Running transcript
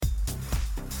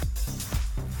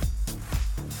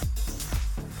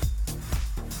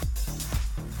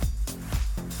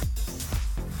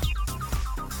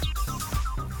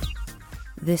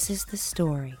This is the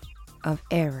story of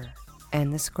Error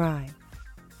and the Scribe,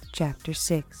 Chapter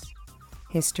 6,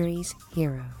 History's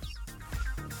Heroes.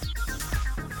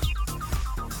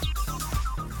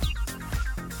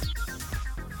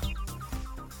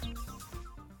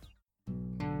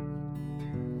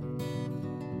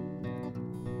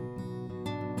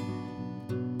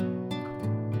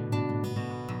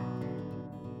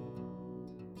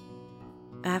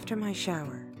 After my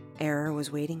shower, Error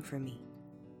was waiting for me.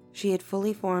 She had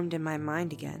fully formed in my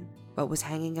mind again, but was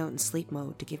hanging out in sleep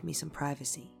mode to give me some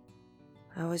privacy.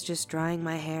 I was just drying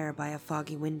my hair by a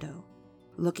foggy window,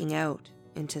 looking out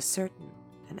into certain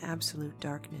and absolute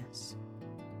darkness.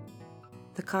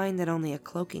 The kind that only a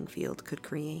cloaking field could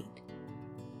create.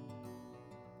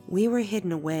 We were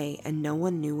hidden away and no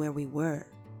one knew where we were.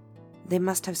 They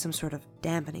must have some sort of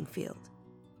dampening field.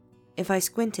 If I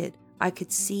squinted, I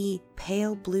could see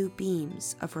pale blue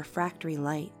beams of refractory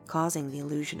light causing the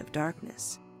illusion of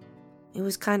darkness. It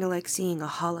was kind of like seeing a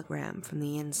hologram from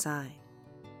the inside.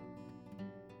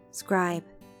 Scribe,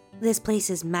 this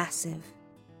place is massive.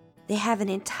 They have an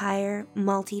entire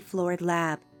multi-floored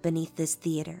lab beneath this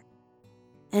theater.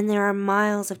 And there are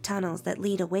miles of tunnels that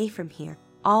lead away from here,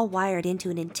 all wired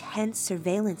into an intense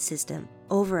surveillance system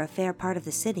over a fair part of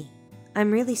the city.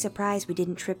 I'm really surprised we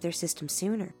didn't trip their system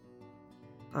sooner.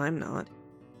 I'm not.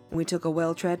 We took a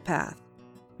well-tread path.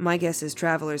 My guess is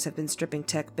travelers have been stripping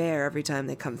tech bare every time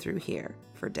they come through here,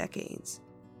 for decades.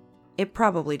 It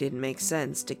probably didn't make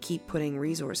sense to keep putting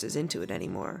resources into it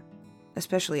anymore,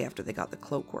 especially after they got the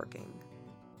cloak working.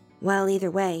 Well,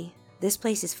 either way, this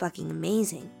place is fucking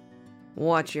amazing.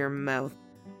 Watch your mouth.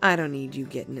 I don't need you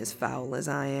getting as foul as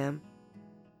I am.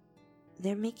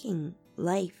 They're making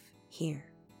life here.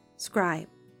 Scribe,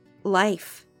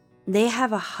 life. They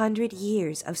have 100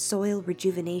 years of soil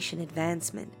rejuvenation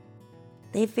advancement.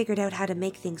 They've figured out how to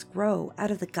make things grow out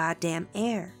of the goddamn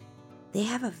air. They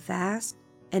have a vast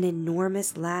and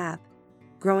enormous lab,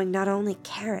 growing not only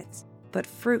carrots, but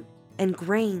fruit and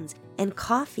grains and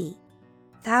coffee.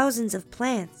 Thousands of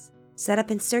plants, set up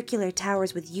in circular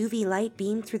towers with UV light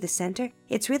beamed through the center.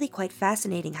 It's really quite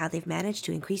fascinating how they've managed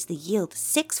to increase the yield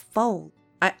 6-fold.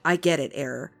 I get it,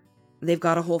 Error. They've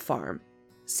got a whole farm.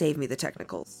 Save me the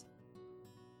technicals.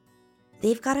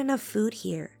 They've got enough food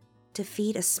here to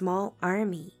feed a small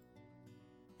army.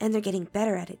 And they're getting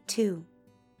better at it too.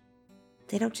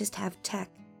 They don't just have tech,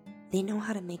 they know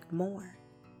how to make more.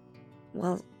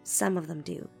 Well, some of them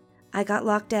do. I got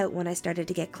locked out when I started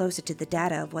to get closer to the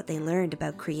data of what they learned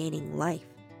about creating life.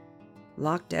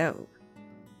 Locked out?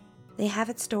 They have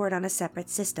it stored on a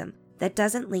separate system that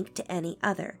doesn't link to any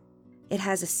other. It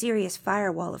has a serious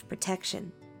firewall of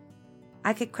protection.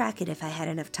 I could crack it if I had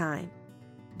enough time.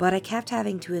 But I kept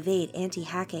having to evade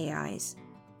anti-hack AIs.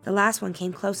 The last one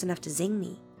came close enough to zing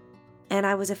me, and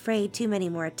I was afraid too many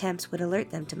more attempts would alert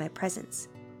them to my presence.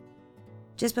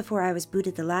 Just before I was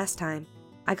booted the last time,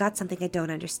 I got something I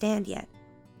don't understand yet.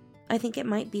 I think it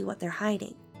might be what they're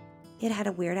hiding. It had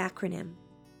a weird acronym.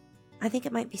 I think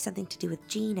it might be something to do with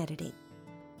gene editing.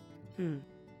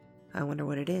 I wonder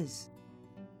what it is.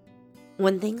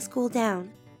 When things cool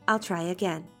down, I'll try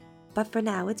again, but for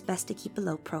now it's best to keep a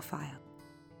low profile.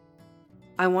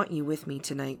 I want you with me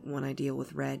tonight when I deal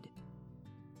with Red.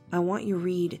 I want you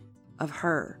read of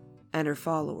her and her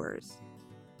followers.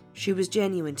 She was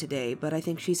genuine today, but I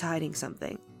think she's hiding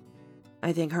something.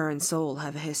 I think her and Soul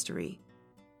have a history.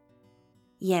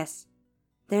 Yes,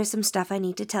 there's some stuff I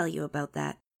need to tell you about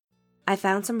that. I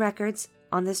found some records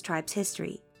on this tribe's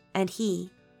history, and he,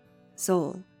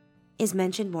 Soul, is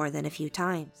mentioned more than a few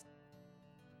times.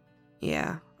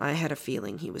 Yeah, I had a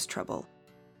feeling he was trouble.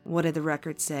 What did the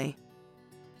records say?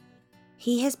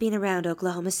 He has been around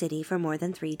Oklahoma City for more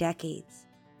than 3 decades,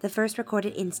 the first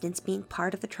recorded instance being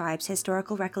part of the tribe's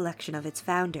historical recollection of its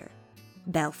founder,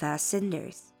 Belfast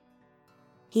Cinders.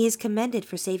 He is commended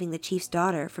for saving the chief's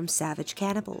daughter from savage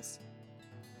cannibals.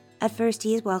 At first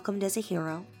he is welcomed as a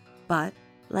hero, but,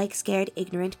 like scared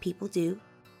ignorant people do,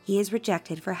 he is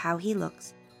rejected for how he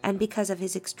looks and because of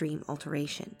his extreme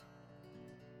alteration.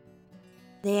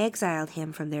 They exiled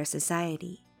him from their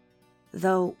society.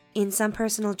 Though, in some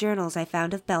personal journals I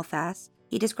found of Belfast,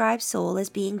 he describes Soul as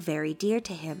being very dear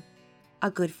to him, a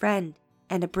good friend,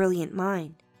 and a brilliant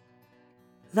mind.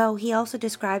 Though he also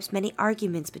describes many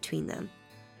arguments between them.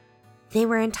 They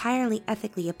were entirely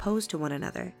ethically opposed to one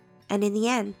another, and in the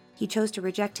end, he chose to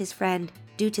reject his friend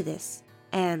due to this,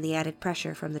 and the added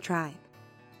pressure from the tribe.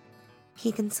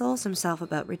 He consoles himself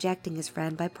about rejecting his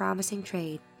friend by promising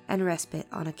trade and respite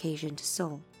on occasion to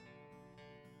Soul.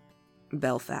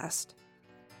 Belfast.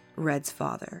 Red's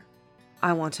father.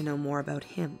 I want to know more about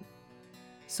him.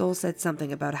 Soul said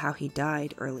something about how he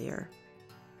died earlier.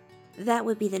 That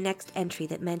would be the next entry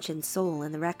that mentioned Soul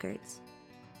in the records.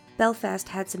 Belfast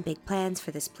had some big plans for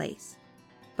this place,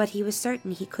 but he was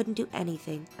certain he couldn't do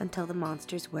anything until the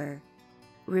monsters were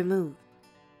removed.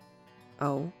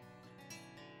 Oh?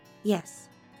 Yes.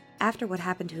 After what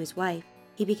happened to his wife,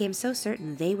 he became so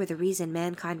certain they were the reason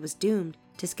mankind was doomed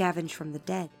to scavenge from the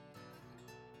dead.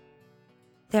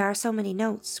 There are so many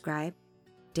notes, Scribe.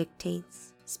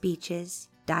 Dictates, speeches,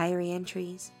 diary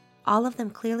entries, all of them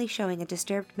clearly showing a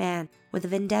disturbed man with a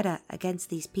vendetta against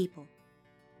these people.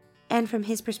 And from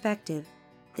his perspective,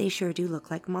 they sure do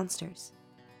look like monsters.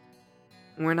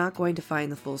 We're not going to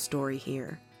find the full story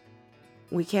here.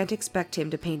 We can't expect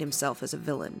him to paint himself as a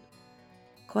villain.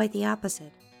 Quite the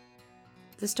opposite.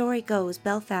 The story goes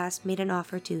Belfast made an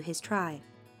offer to his tribe,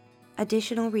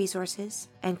 additional resources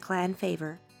and clan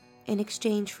favor in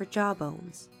exchange for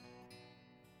jawbones.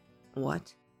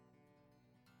 What?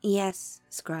 Yes,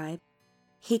 Scribe.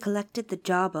 He collected the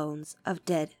jawbones of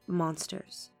dead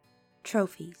monsters.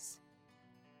 Trophies.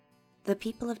 The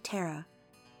people of Terra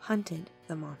hunted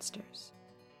the monsters.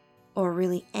 Or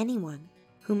really anyone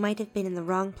who might have been in the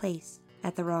wrong place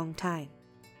at the wrong time,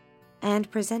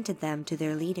 and presented them to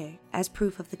their leader as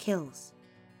proof of the kills.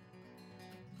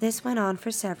 This went on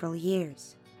for several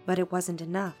years, but it wasn't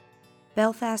enough.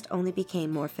 Belfast only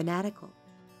became more fanatical.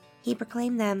 He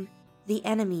proclaimed them the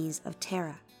enemies of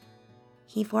Terra.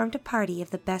 He formed a party of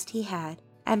the best he had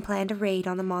and planned a raid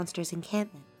on the monsters'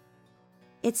 encampment.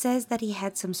 It says that he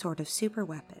had some sort of super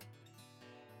weapon.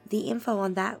 The info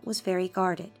on that was very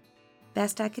guarded.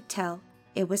 Best I could tell,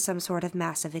 it was some sort of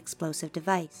massive explosive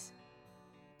device.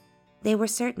 They were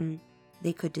certain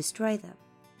they could destroy them,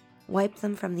 wipe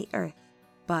them from the earth,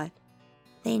 but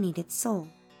they needed Soul.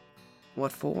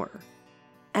 What for?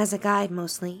 As a guide,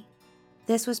 mostly.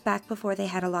 This was back before they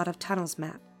had a lot of tunnels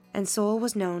mapped, and Soul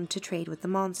was known to trade with the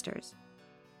monsters.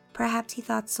 Perhaps he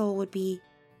thought Soul would be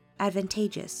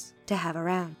advantageous to have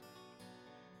around.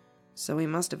 So he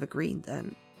must have agreed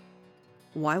then.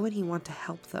 Why would he want to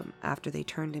help them after they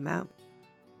turned him out?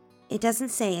 It doesn't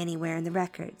say anywhere in the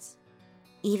records.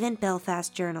 Even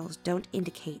Belfast journals don't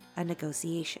indicate a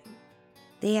negotiation.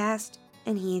 They asked,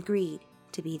 and he agreed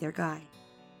to be their guide.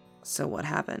 So what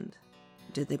happened?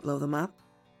 Did they blow them up?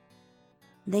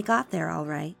 They got there all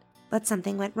right, but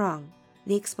something went wrong.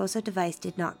 The explosive device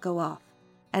did not go off,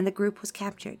 and the group was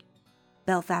captured,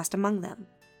 Belfast among them.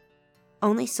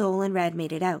 Only Soul and Red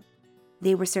made it out.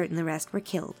 They were certain the rest were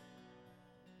killed.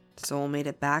 Soul made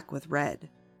it back with Red.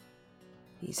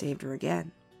 He saved her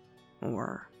again.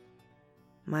 Or...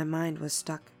 My mind was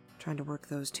stuck trying to work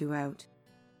those two out.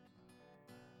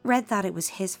 Red thought it was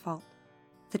his fault.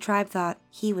 The tribe thought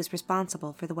he was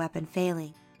responsible for the weapon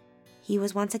failing. He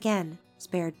was once again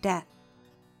spared death,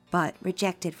 but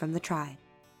rejected from the tribe.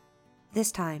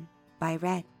 This time by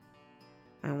Red.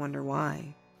 I wonder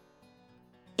why.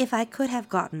 If I could have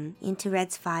gotten into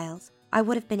Red's files, I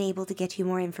would have been able to get you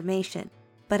more information.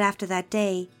 But after that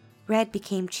day, Red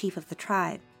became chief of the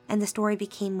tribe, and the story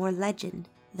became more legend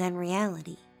than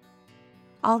reality.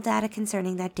 All data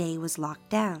concerning that day was locked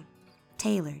down,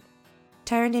 tailored,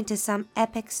 turned into some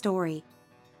epic story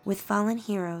with fallen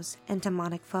heroes and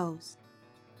demonic foes.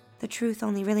 The truth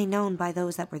only really known by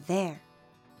those that were there,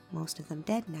 most of them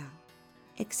dead now,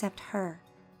 except her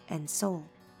and Soul.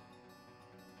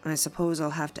 I suppose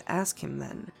I'll have to ask him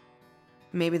then.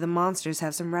 Maybe the monsters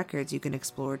have some records you can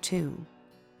explore too.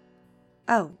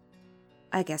 Oh,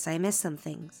 I guess I missed some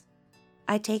things.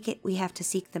 I take it we have to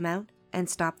seek them out and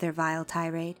stop their vile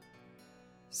tirade?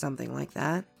 Something like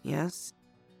that, yes?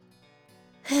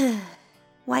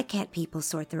 Why can't people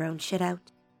sort their own shit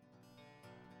out?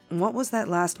 What was that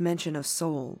last mention of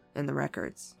Soul in the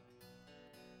records?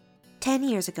 10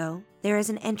 years ago, there is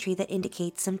an entry that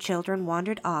indicates some children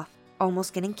wandered off,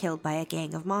 almost getting killed by a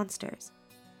gang of monsters.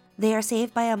 They are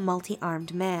saved by a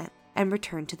multi-armed man and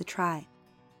returned to the tribe.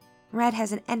 Red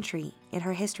has an entry in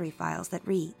her history files that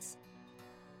reads,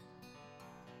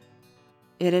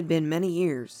 It had been many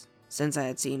years since I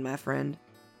had seen my friend,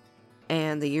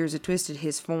 and the years had twisted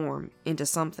his form into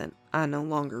something I no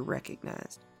longer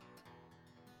recognized.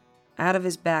 Out of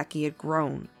his back he had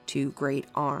grown 2 great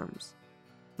arms.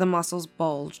 The muscles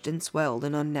bulged and swelled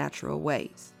in unnatural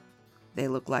ways. They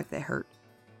looked like they hurt,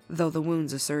 though the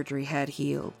wounds of surgery had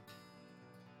healed.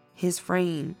 His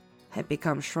frame had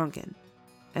become shrunken,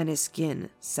 and his skin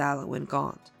sallow and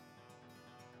gaunt.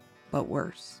 But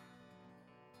worse,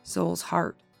 Soul's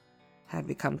heart had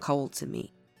become cold to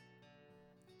me.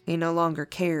 He no longer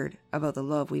cared about the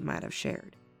love we might have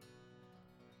shared.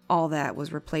 All that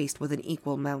was replaced with an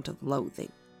equal amount of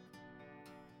loathing.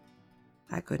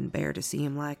 I couldn't bear to see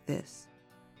him like this.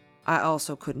 I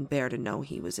also couldn't bear to know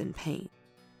he was in pain.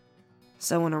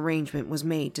 so an arrangement was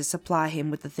made to supply him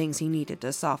with the things he needed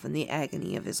to soften the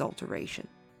agony of his alteration.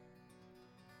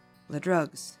 The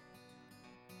drugs.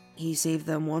 He saved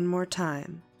them one more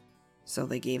time, so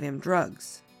they gave him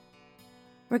drugs.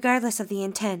 Regardless of the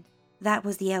intent, that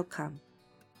was the outcome.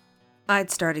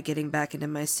 I'd started getting back into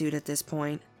my suit at this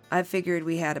point. I figured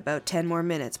we had about 10 more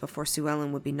minutes before Sue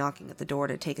Ellen would be knocking at the door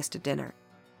to take us to dinner.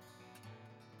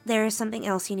 There is something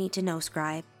else you need to know,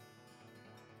 Scribe.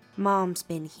 Mom's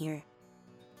been here.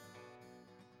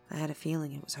 I had a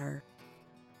feeling it was her,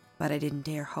 but I didn't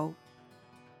dare hope.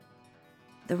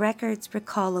 The records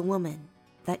recall a woman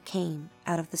that came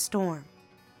out of the storm.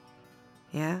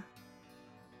 Yeah?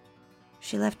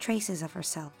 She left traces of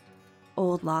herself,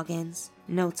 old logins,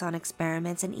 notes on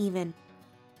experiments, and even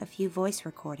a few voice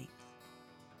recordings.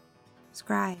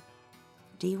 Scribe,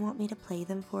 do you want me to play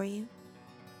them for you?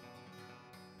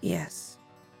 Yes,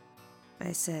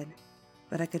 I said,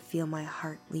 but I could feel my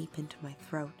heart leap into my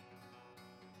throat.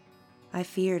 I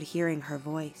feared hearing her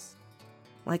voice,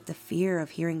 like the fear of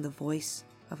hearing the voice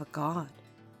of a god.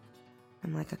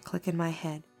 And like a click in my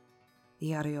head,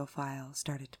 the audio file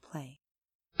started to play.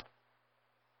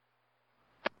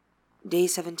 Day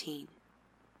 17.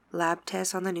 Lab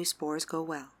tests on the new spores go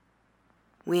well.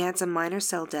 We had some minor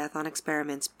cell death on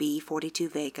experiments B42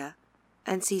 Vega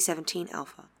and C17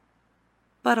 Alpha.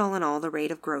 But all in all, the rate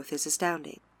of growth is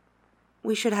astounding.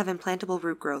 We should have implantable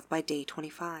root growth by day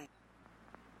 25.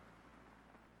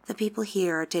 The people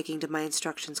here are taking to my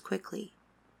instructions quickly.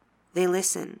 They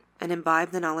listen and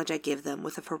imbibe the knowledge I give them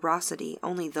with a ferocity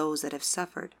only those that have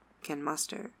suffered can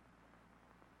muster.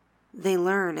 They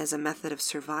learn as a method of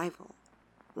survival,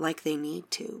 like they need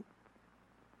to.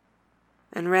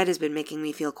 And Red has been making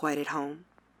me feel quite at home.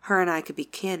 Her and I could be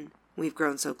kin. We've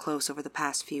grown so close over the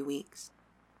past few weeks.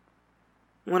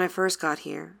 When I first got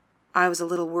here, I was a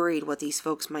little worried what these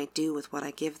folks might do with what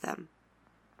I give them.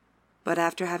 But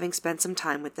after having spent some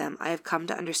time with them, I have come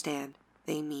to understand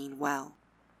they mean well.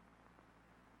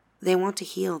 They want to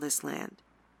heal this land.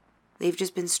 They've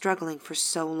just been struggling for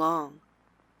so long.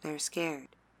 They're scared.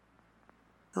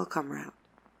 They'll come round.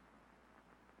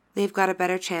 They've got a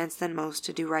better chance than most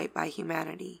to do right by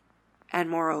humanity. And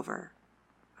moreover,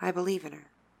 I believe in her.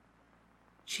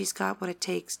 She's got what it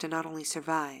takes to not only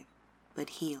survive, but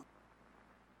heal.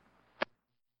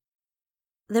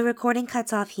 The recording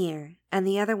cuts off here, and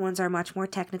the other ones are much more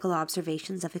technical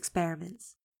observations of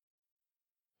experiments.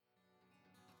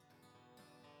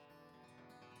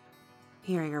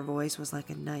 Hearing her voice was like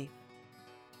a knife.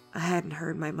 I hadn't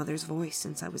heard my mother's voice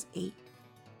since I was 8.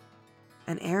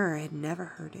 And Error had never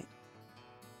heard it.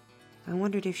 I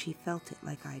wondered if she felt it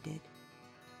like I did.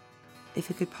 If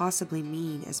it could possibly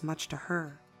mean as much to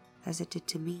her as it did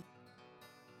to me.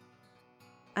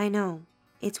 I know.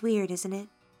 It's weird, isn't it?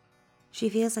 She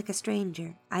feels like a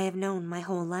stranger I have known my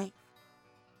whole life.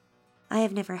 I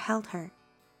have never held her,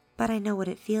 but I know what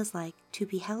it feels like to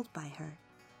be held by her.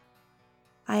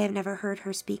 I have never heard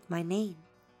her speak my name,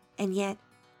 and yet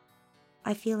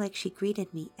I feel like she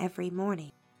greeted me every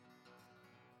morning.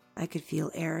 I could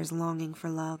feel Error's longing for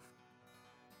love.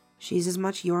 She's as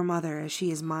much your mother as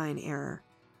she is mine, Error.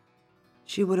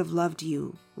 She would have loved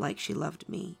you like she loved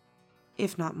me,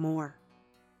 if not more.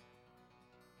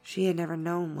 She had never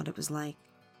known what it was like,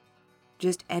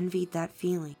 just envied that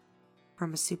feeling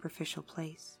from a superficial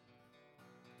place.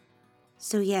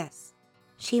 So yes,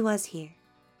 she was here.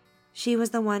 She was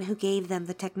the one who gave them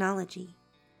the technology,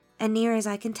 and near as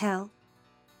I can tell,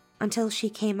 until she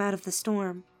came out of the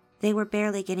storm, they were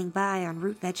barely getting by on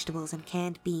root vegetables and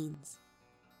canned beans.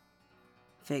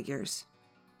 Figures.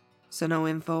 So no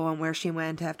info on where she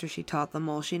went after she taught them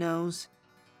all she knows?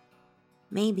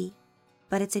 Maybe,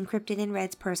 but it's encrypted in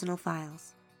Red's personal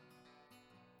files.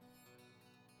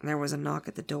 There was a knock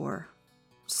at the door.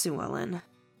 Sue Ellen.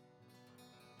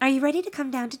 Are you ready to come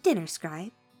down to dinner,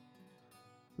 Scribe?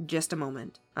 Just a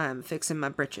moment. I'm fixing my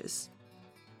britches.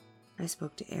 I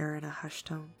spoke to Error in a hushed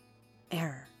tone.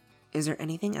 Error, is there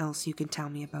anything else you can tell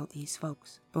me about these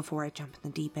folks before I jump in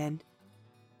the deep end?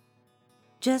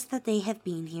 Just that they have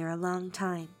been here a long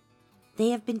time. They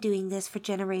have been doing this for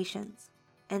generations.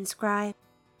 And Scribe...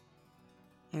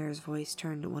 Error's voice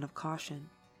turned to one of caution.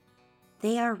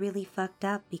 They are really fucked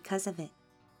up because of it.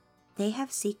 They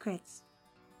have secrets.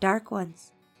 Dark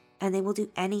ones. And they will do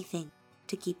anything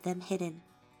to keep them hidden.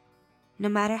 No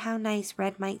matter how nice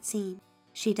Red might seem,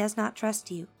 she does not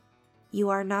trust you. You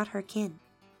are not her kin.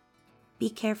 Be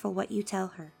careful what you tell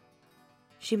her.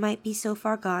 She might be so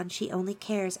far gone she only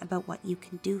cares about what you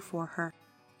can do for her.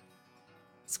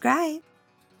 Scribe,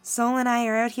 Sol and I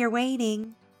are out here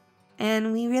waiting,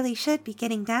 and we really should be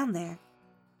getting down there.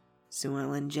 Sue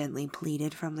Ellen gently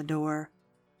pleaded from the door.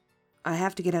 I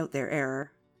have to get out there,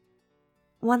 Error.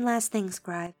 One last thing,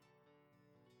 Scribe.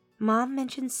 Mom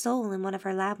mentioned Soul in one of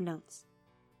her lab notes.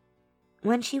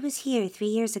 When she was here 3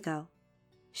 years ago,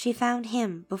 she found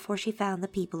him before she found the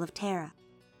people of Terra.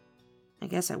 I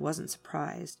guess I wasn't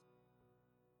surprised.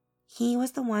 He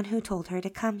was the one who told her to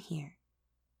come here.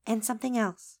 And something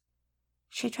else.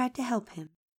 She tried to help him.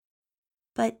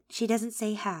 But she doesn't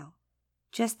say how,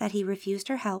 just that he refused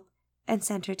her help and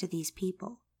sent her to these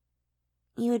people.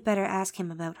 You had better ask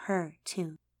him about her,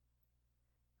 too.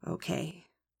 Okay,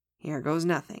 here goes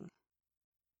nothing.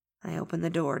 I opened the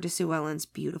door to Sue Ellen's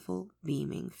beautiful,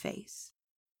 beaming face.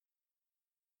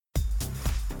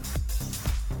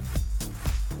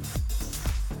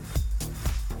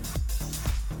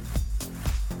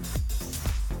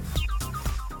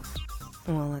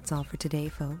 Well, that's all for today,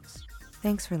 folks.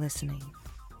 Thanks for listening.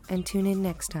 And tune in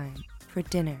next time for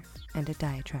Dinner and a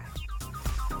Diatribe.